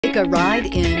Take a ride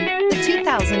in the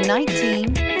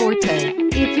 2019 Forte.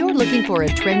 If you're looking for a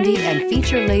trendy and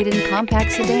feature-laden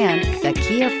compact sedan, the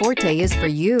Kia Forte is for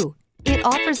you. It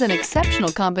offers an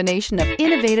exceptional combination of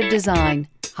innovative design,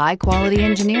 high-quality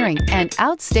engineering, and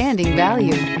outstanding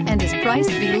value, and is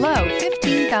priced below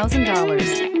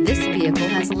 $15,000. This vehicle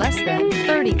has less than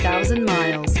 30,000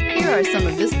 miles. Here are some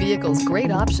of this vehicle's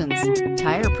great options: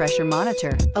 tire pressure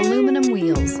monitor, aluminum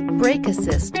wheels, brake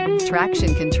assist,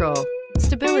 traction control,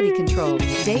 stability control,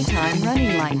 daytime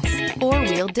running lights,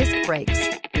 four-wheel disc brakes,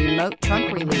 remote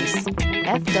trunk release,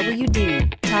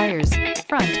 FWD, tires,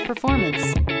 front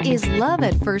performance. Is love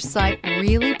at first sight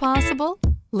really possible?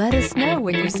 Let us know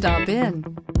when you stop in.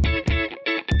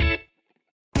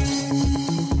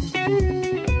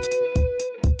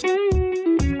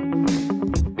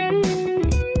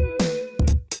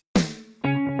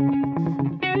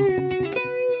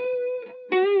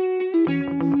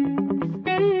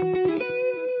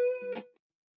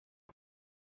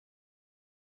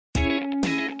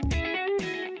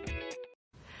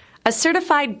 A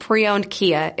certified pre-owned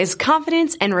Kia is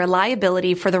confidence and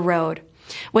reliability for the road.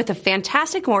 With a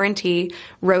fantastic warranty,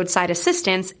 roadside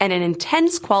assistance, and an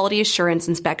intense quality assurance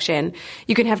inspection,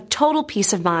 you can have total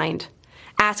peace of mind.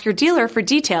 Ask your dealer for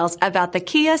details about the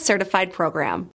Kia Certified program.